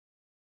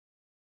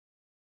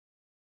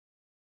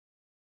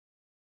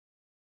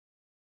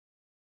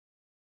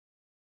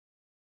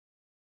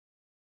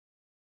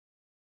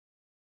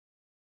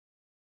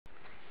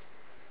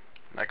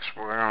Next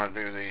we're going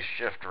to do these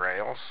shift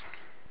rails.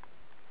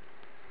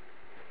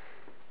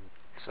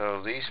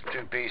 So these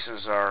two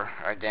pieces are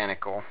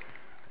identical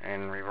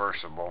and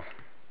reversible.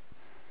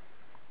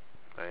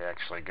 They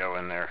actually go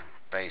in there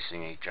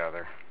facing each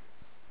other.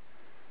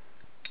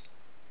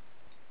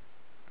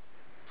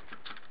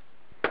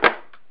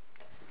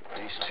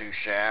 These two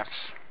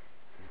shafts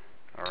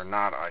are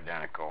not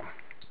identical.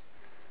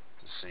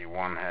 See,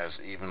 one has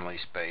evenly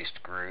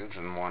spaced grooves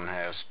and one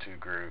has two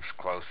grooves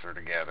closer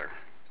together.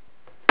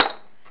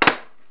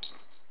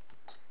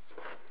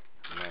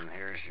 And then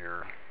here's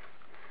your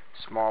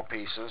small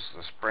pieces,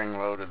 the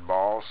spring-loaded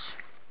balls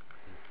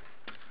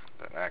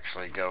that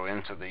actually go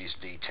into these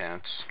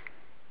detents.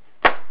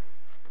 I'm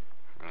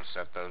going to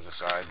set those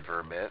aside for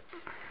a bit.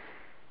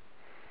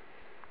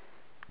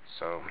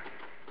 So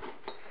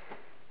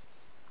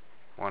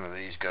one of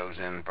these goes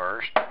in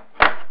first.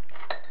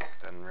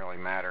 Doesn't really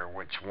matter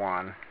which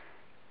one.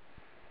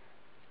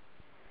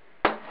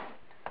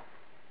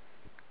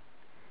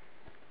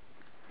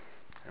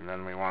 And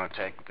then we want to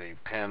take the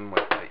pin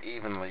with the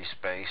evenly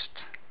spaced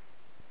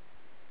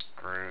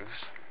grooves,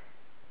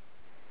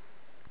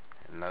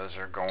 and those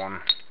are going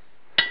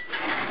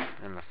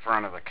in the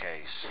front of the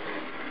case.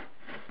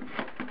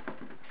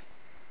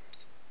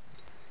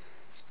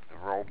 The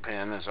roll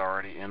pin is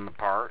already in the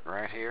part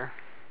right here.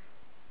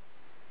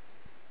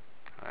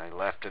 I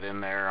left it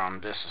in there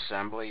on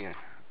disassembly.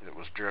 It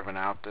was driven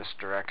out this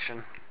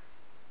direction.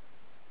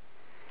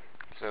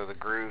 So the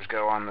grooves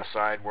go on the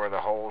side where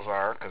the holes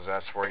are, because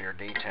that's where your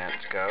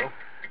detents go.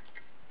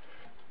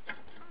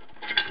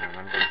 And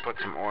I'm going to put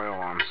some oil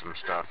on some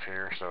stuff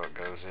here so it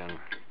goes in,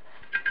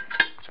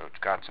 so it's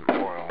got some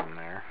oil in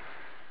there.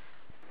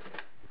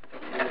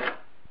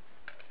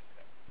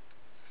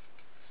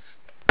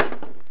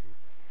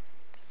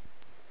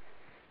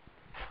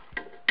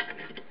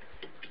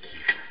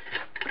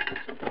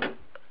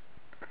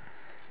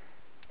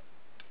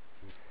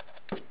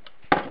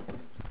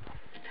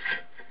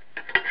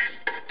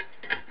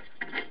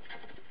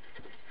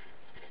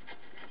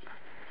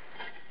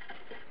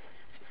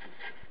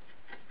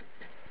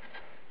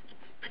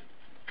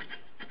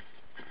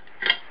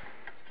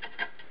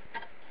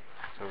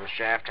 So the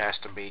shaft has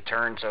to be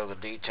turned so the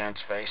detents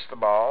face the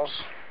balls.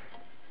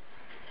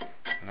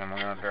 And then we're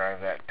going to drive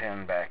that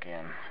pin back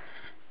in.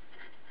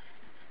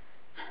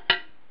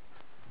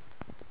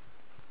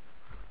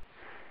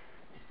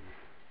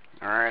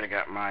 Alright, I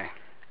got my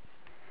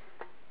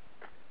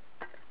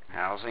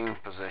housing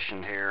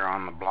positioned here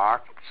on the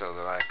block so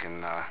that I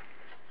can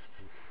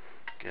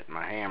get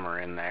my hammer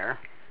in there.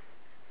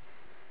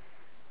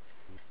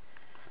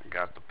 I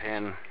got the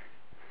pin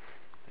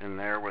in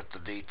there with the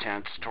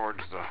detents towards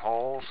the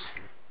holes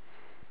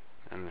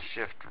and the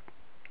shift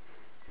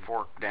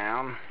fork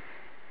down.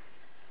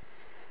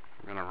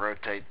 I'm going to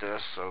rotate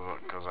this so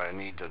because I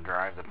need to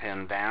drive the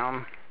pin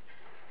down.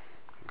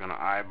 I'm going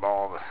to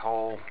eyeball the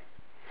hole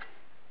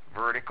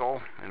vertical,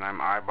 and I'm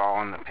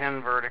eyeballing the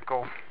pin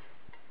vertical.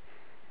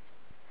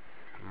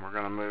 And we're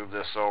going to move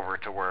this over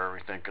to where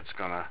we think it's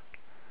going to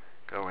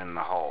go in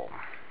the hole.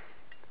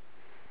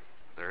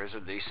 There is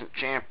a decent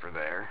chamfer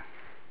there.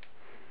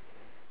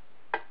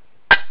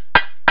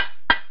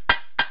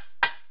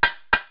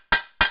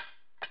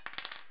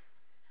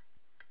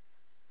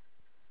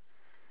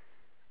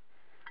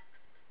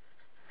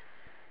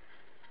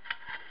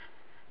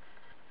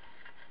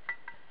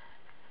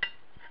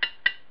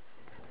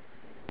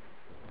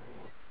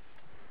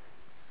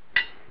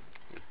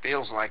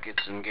 Feels like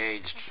it's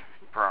engaged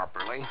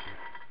properly.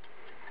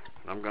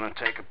 I'm going to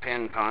take a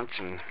pin punch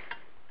and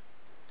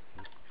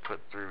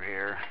put through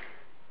here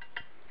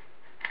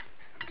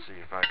and see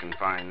if I can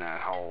find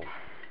that hole.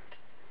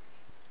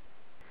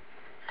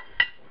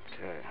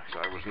 Okay, so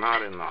I was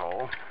not in the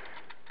hole.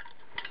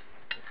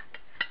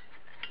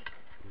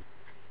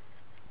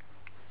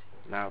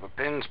 Now the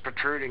pin's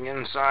protruding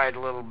inside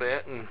a little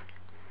bit, and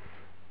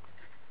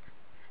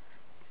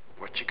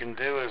what you can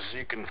do is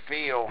you can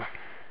feel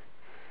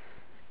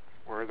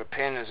where the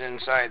pin is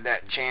inside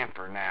that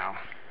chamfer now.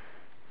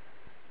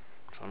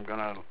 So I'm going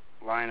to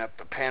line up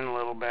the pin a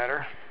little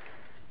better.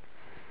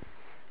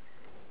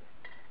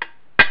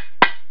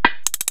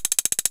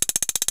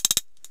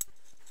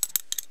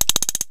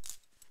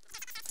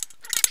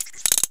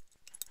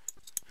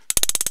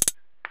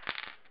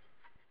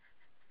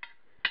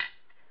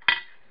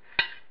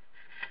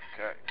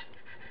 Okay.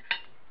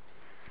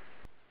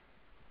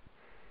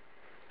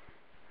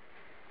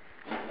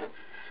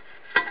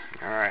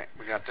 Alright,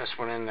 we got this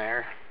one in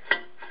there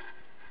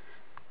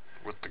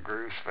with the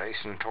grooves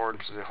facing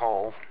towards the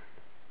hole.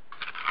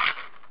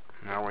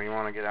 Now we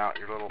want to get out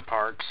your little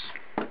parts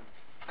and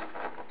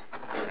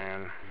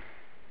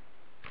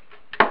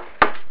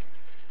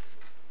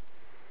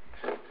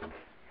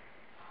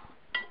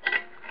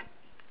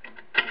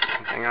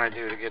the thing I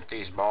do to get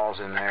these balls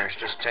in there is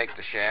just take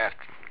the shaft,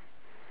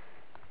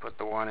 put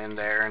the one in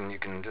there, and you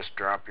can just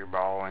drop your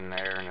ball in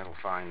there and it'll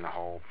find the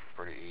hole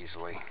pretty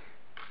easily.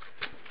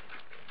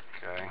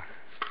 Okay.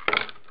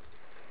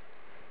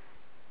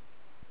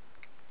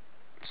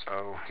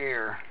 So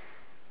here,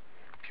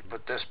 if you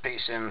put this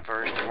piece in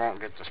first, you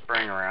won't get the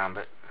spring around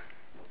it.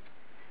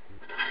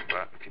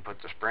 But if you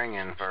put the spring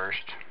in first,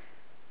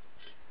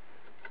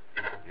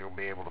 you'll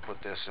be able to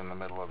put this in the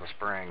middle of the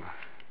spring.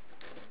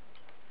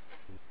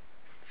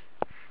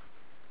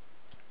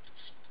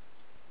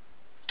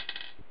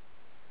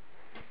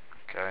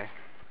 Okay,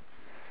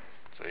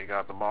 so you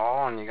got the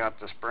ball and you got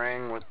the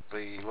spring with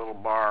the little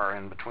bar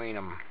in between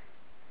them.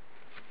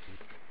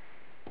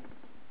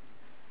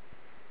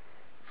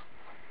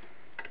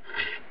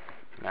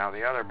 Now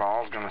the other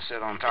ball is going to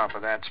sit on top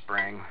of that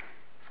spring.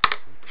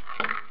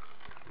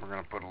 We're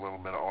going to put a little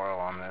bit of oil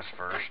on this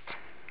first,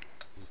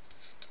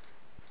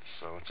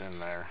 so it's in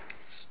there.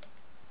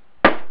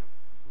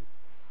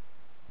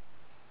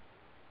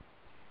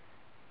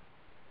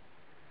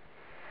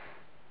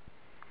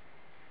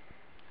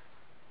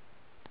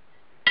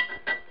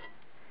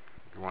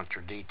 You want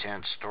your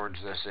detents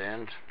towards this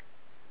end.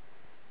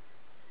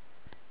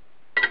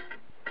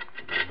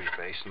 You'll be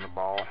facing the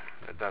ball.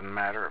 It doesn't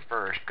matter at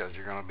first because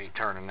you're going to be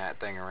turning that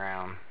thing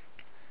around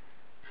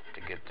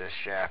to get this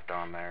shaft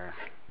on there,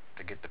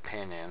 to get the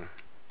pin in.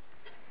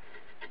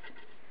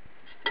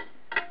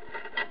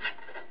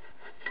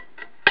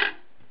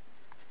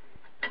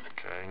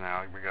 Okay,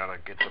 now we got to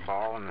get the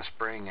ball and the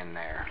spring in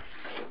there.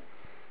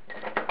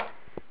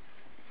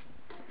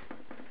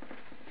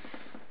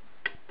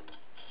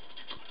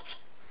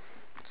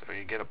 So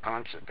you get a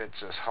punch that fits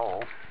this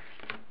hole.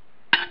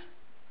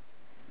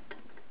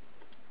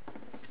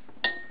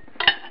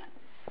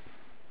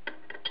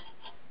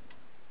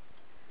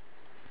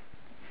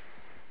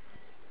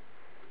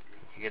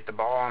 You get the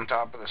ball on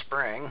top of the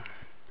spring,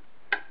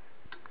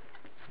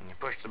 and you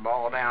push the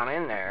ball down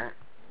in there.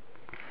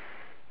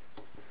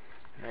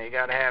 Now you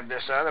got to have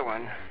this other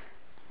one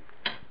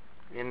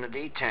in the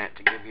detent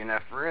to give you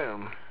enough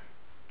room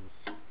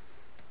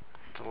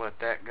to let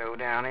that go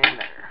down in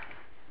there.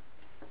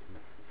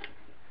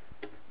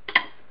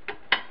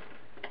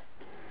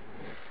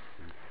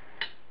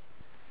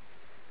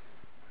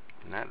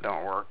 And that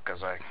don't work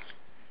because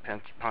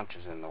punch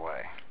is in the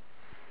way.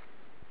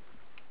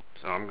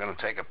 So I'm going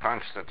to take a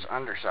punch that's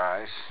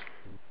undersized,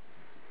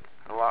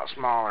 a lot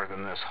smaller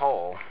than this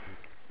hole,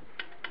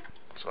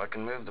 so I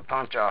can move the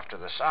punch off to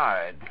the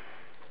side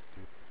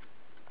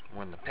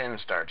when the pin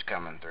starts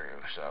coming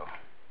through. So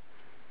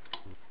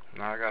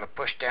now I got to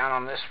push down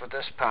on this with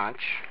this punch,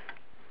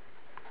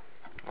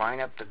 line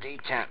up the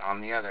detent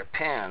on the other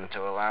pin to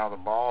allow the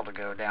ball to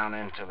go down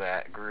into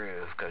that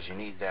groove because you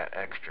need that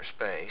extra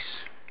space.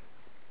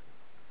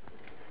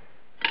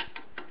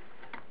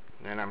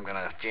 Then I'm going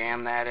to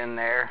jam that in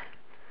there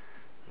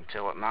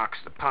until it knocks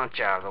the punch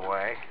out of the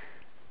way.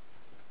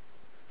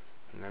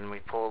 And then we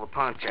pull the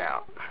punch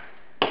out.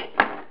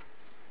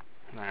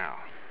 Now,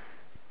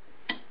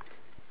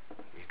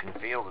 you can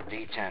feel the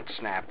detent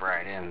snap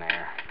right in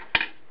there.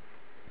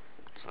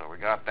 So we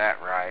got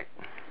that right.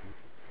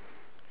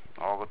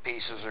 All the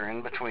pieces are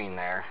in between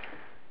there.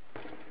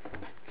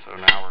 So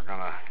now we're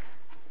going to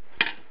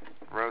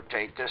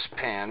rotate this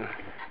pin,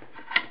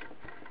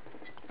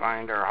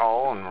 find our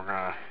hole, and we're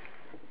going to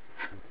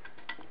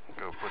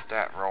go put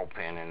that roll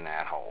pin in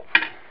that hole.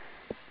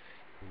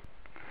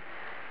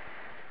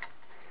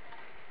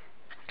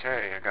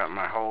 Okay, I got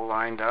my hole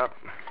lined up.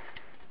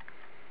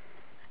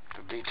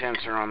 The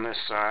detents are on this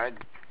side.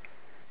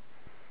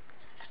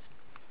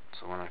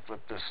 So when I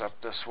flip this up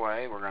this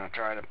way, we're going to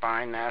try to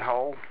find that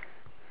hole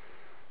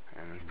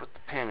and put the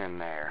pin in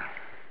there.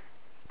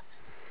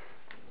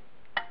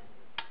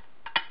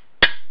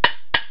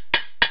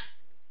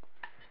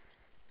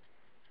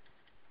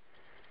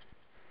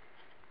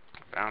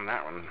 Found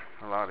that one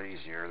a lot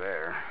easier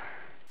there.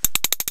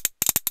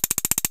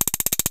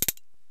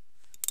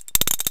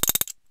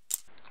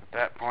 At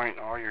that point,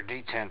 all your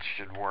detents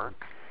should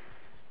work.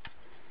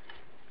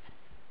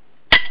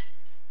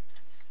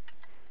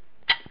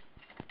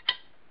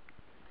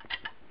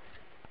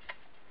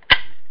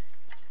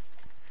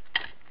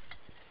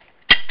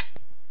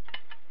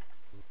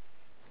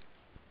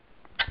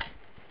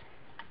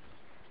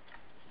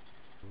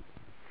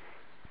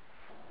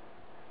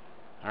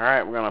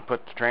 Alright, we're going to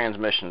put the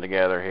transmission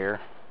together here.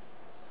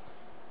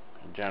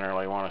 You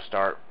generally want to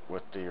start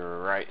with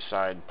your right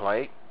side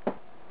plate.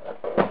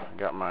 I've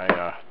got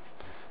my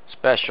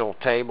special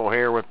table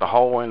here with the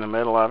hole in the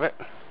middle of it.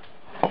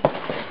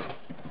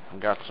 I've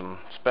got some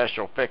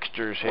special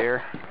fixtures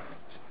here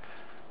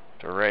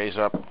to raise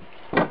up.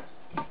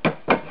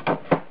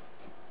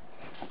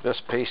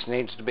 This piece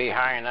needs to be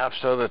high enough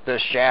so that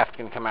this shaft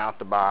can come out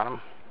the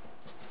bottom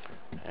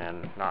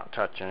and not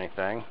touch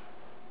anything.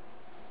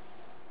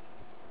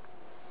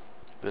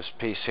 This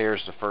piece here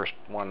is the first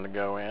one to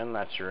go in.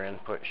 That's your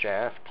input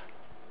shaft.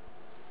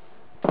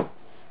 I'm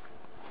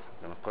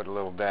going to put a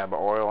little dab of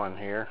oil in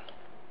here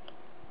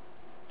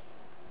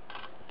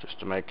just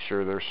to make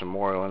sure there's some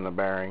oil in the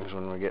bearings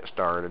when we get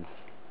started.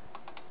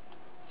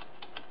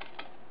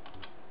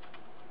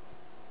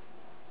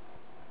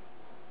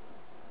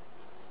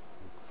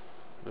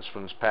 This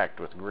one's packed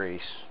with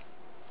grease,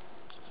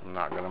 so I'm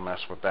not going to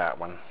mess with that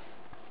one.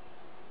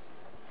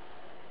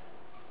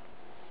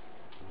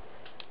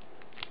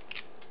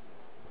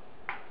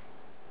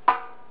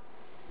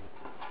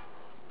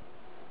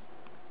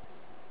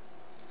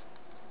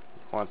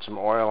 Want some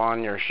oil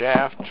on your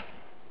shaft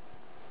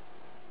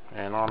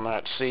and on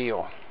that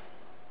seal.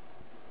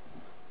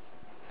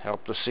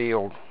 Help the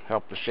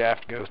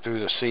shaft go through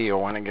the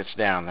seal when it gets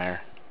down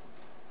there.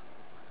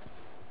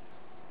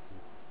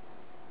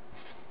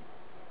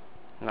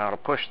 Now to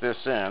push this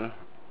in,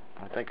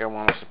 I think I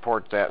want to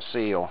support that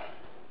seal.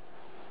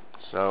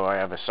 So I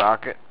have a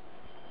socket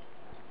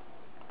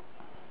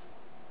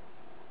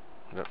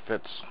that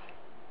fits.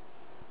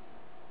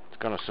 It's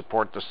going to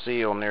support the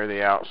seal near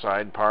the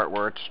outside part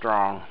where it's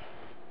strong,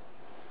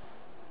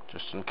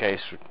 just in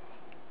case we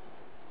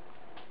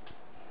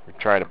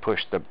try to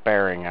push the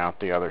bearing out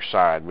the other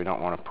side. We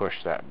don't want to push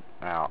that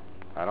out.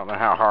 I don't know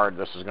how hard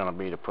this is going to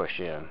be to push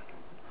in.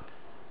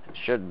 It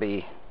should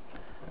be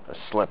a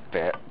slip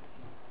fit.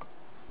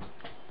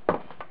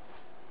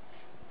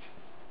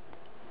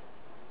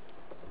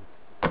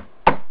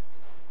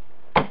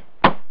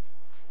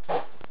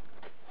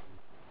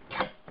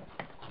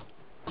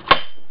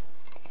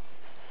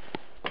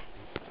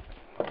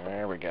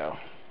 There we go.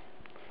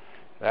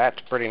 That's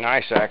pretty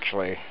nice,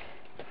 actually.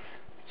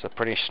 It's a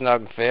pretty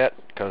snug fit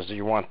because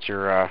you want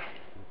your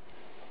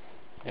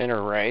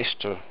inner race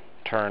to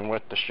turn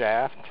with the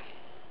shaft.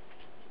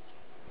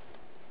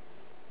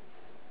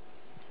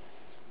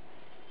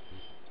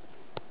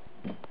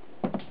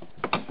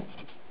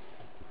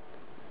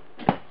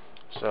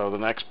 So the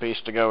next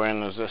piece to go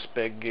in is this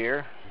big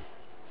gear.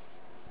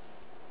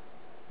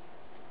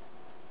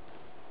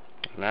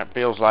 And that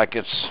feels like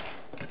it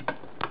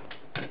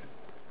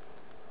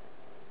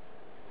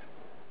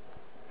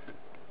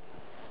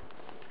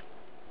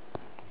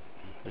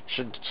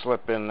should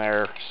slip in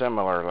there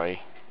similarly.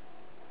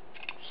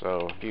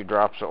 So a few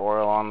drops of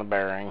oil on the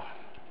bearing,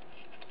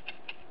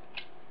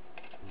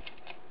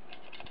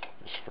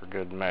 just for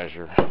good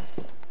measure.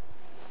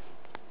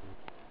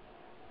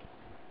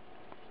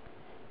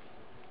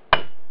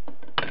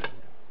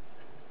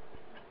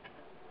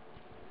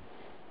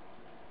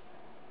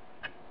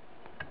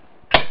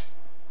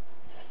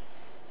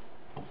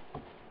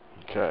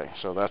 Okay,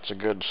 so that's a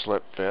good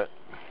slip fit.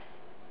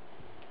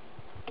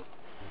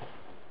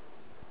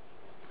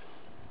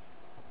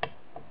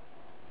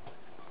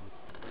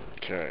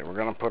 Okay, we're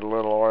going to put a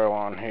little oil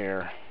on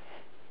here,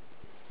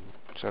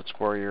 so that's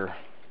where your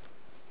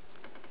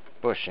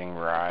bushing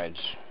rides.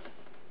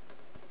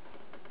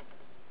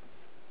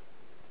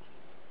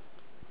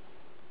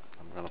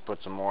 I'm going to put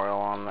some oil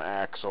on the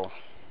axle.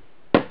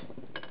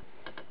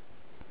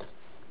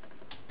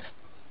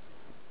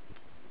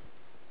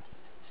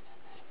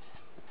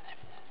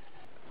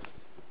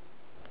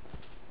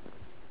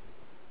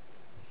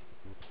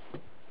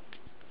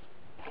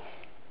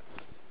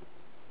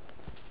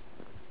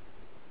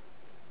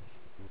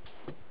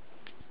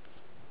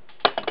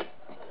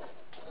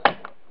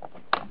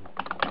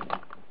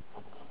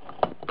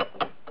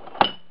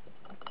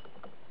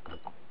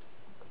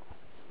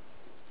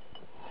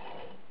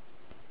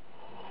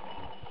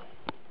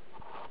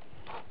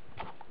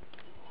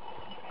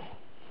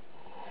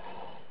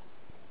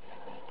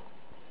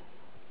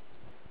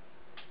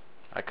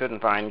 I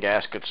couldn't find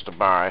gaskets to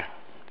buy,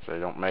 so they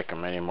don't make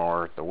them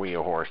anymore at the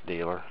Wheel Horse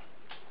dealer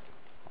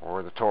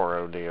or the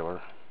Toro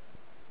dealer.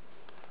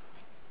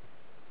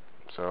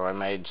 So I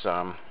made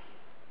some.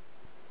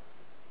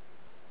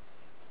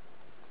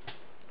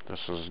 This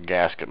is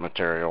gasket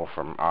material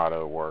from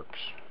Auto Works.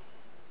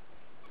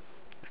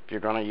 If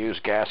you're going to use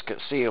gasket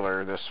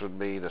sealer, this would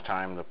be the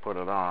time to put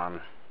it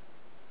on.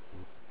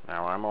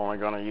 Now I'm only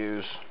going to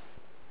use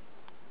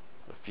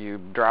a few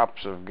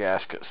drops of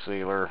gasket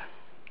sealer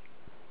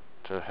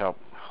to help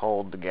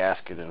hold the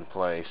gasket in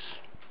place,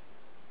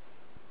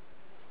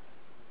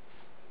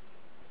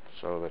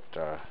 so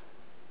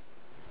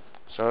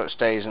it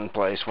stays in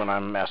place when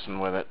I'm messing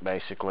with it,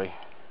 basically.